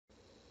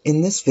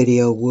In this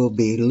video, we'll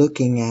be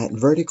looking at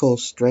vertical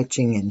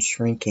stretching and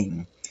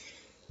shrinking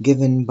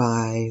given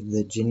by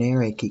the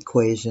generic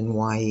equation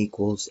y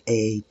equals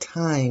a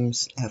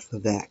times f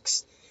of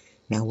x.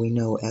 Now we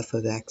know f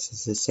of x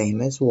is the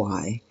same as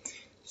y,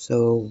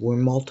 so we're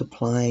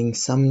multiplying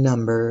some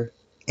number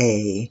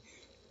a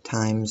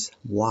times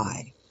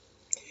y.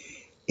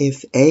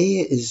 If a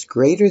is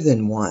greater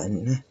than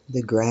 1,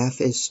 the graph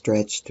is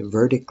stretched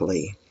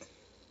vertically,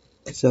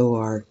 so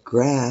our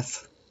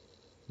graph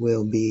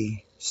will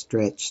be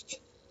stretched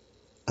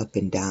up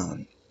and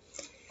down.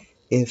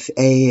 If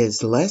a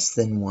is less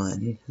than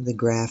 1, the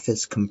graph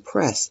is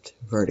compressed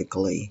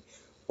vertically,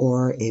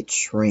 or it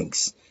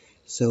shrinks,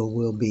 so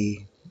we'll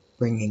be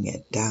bringing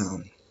it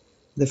down.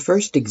 The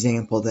first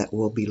example that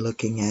we'll be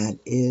looking at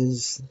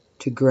is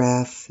to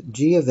graph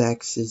g of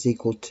x is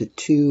equal to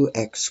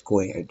 2x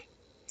squared.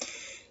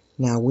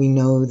 Now we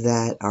know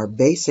that our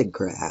basic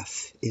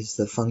graph is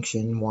the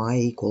function y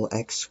equal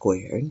x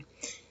squared,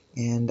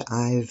 and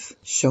I've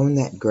shown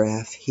that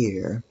graph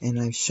here, and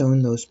I've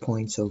shown those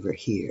points over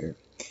here.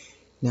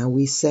 Now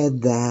we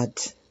said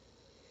that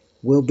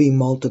we'll be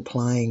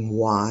multiplying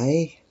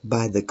y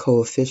by the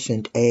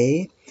coefficient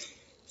a,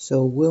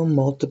 so we'll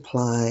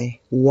multiply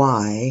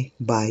y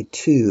by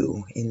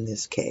 2 in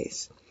this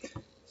case.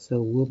 So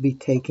we'll be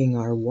taking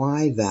our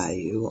y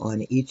value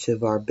on each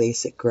of our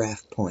basic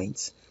graph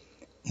points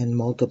and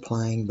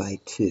multiplying by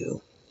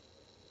 2.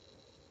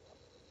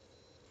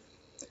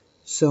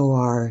 So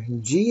our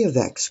g of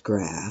x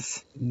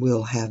graph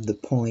will have the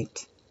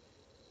point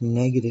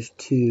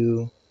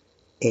 -2,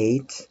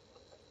 8,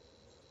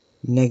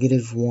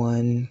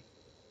 -1,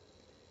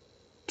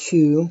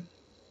 2,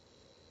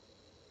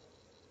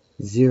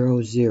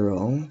 0,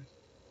 0,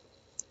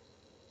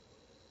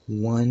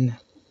 1,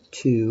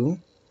 2,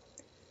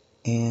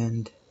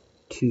 and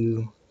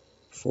 2,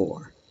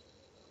 4.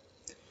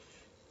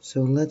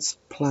 So let's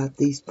plot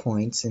these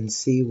points and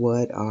see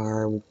what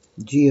our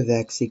g of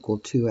x equal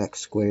 2x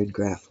squared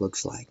graph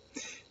looks like.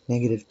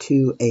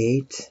 -2,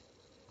 8,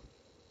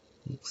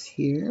 it's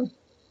here.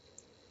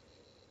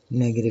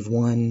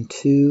 -1,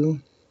 2,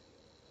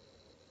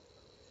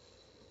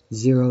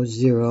 0,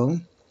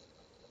 0,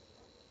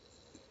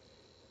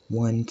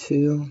 1,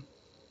 2,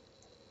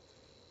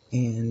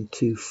 and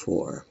 2,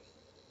 4.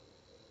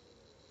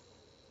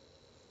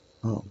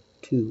 Oh,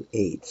 2,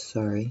 8,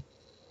 sorry.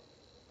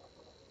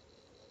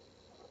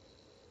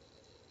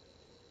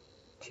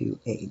 2,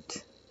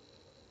 8.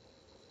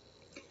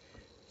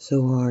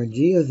 So our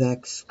g of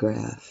x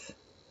graph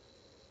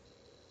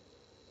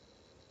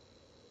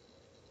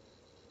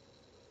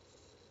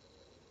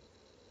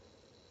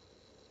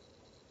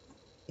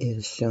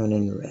is shown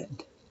in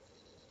red.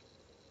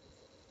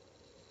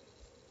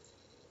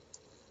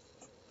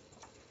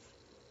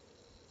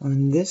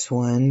 On this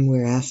one,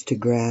 we're asked to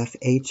graph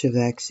h of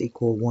x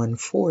equal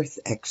 1/4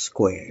 x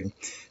squared.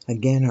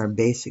 Again, our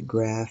basic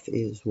graph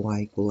is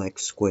y equal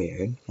x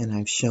squared, and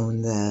I've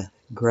shown the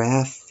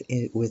graph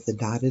with the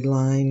dotted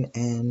line,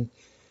 and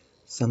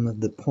some of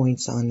the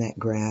points on that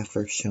graph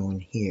are shown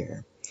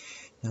here.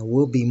 Now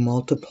we'll be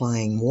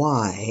multiplying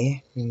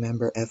y.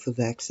 Remember, f of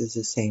x is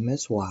the same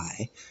as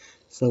y,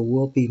 so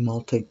we'll be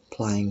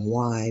multiplying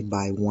y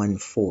by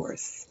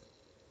 1/4.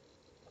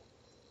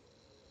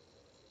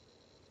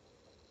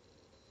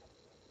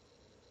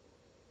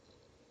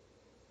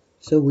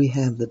 So we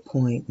have the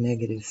point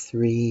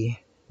 -3,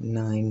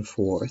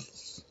 9/4,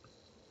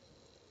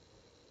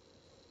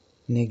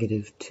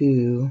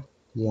 -2,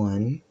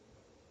 1,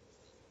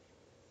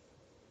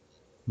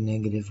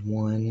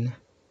 -1,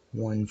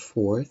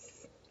 1/4,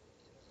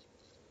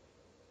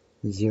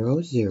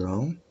 0,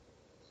 0,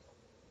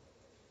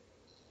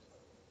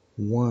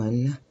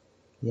 1,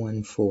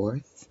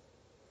 1/4,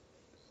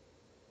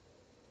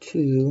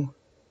 2,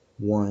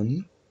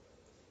 1,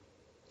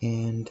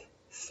 and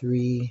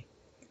 3,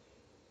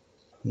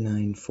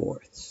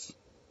 9/4.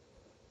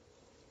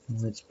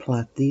 Let's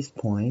plot these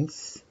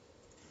points.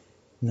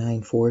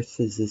 9/4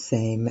 is the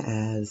same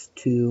as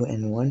 2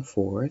 and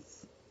 1/4.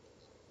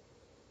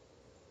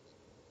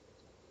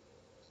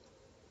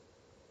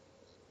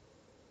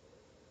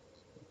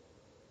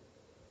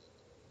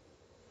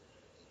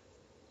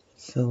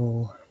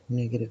 So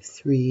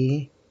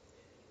 -3,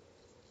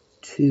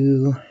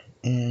 2,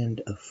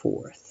 and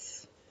 1/4.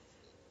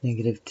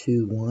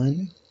 -2,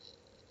 1,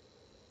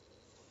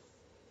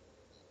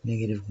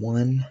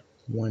 -1,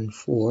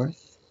 1/4,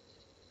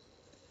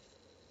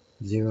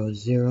 0,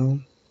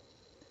 0,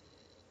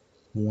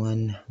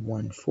 1,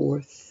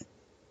 1/4,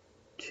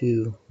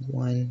 2,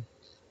 1,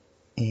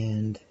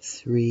 and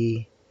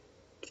 3,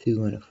 2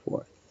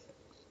 1/4.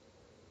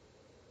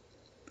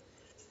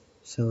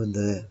 So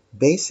the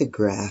basic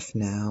graph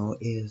now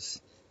is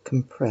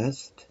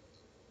compressed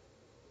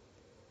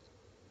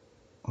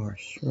or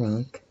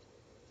shrunk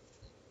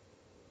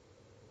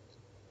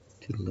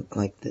to look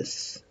like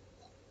this.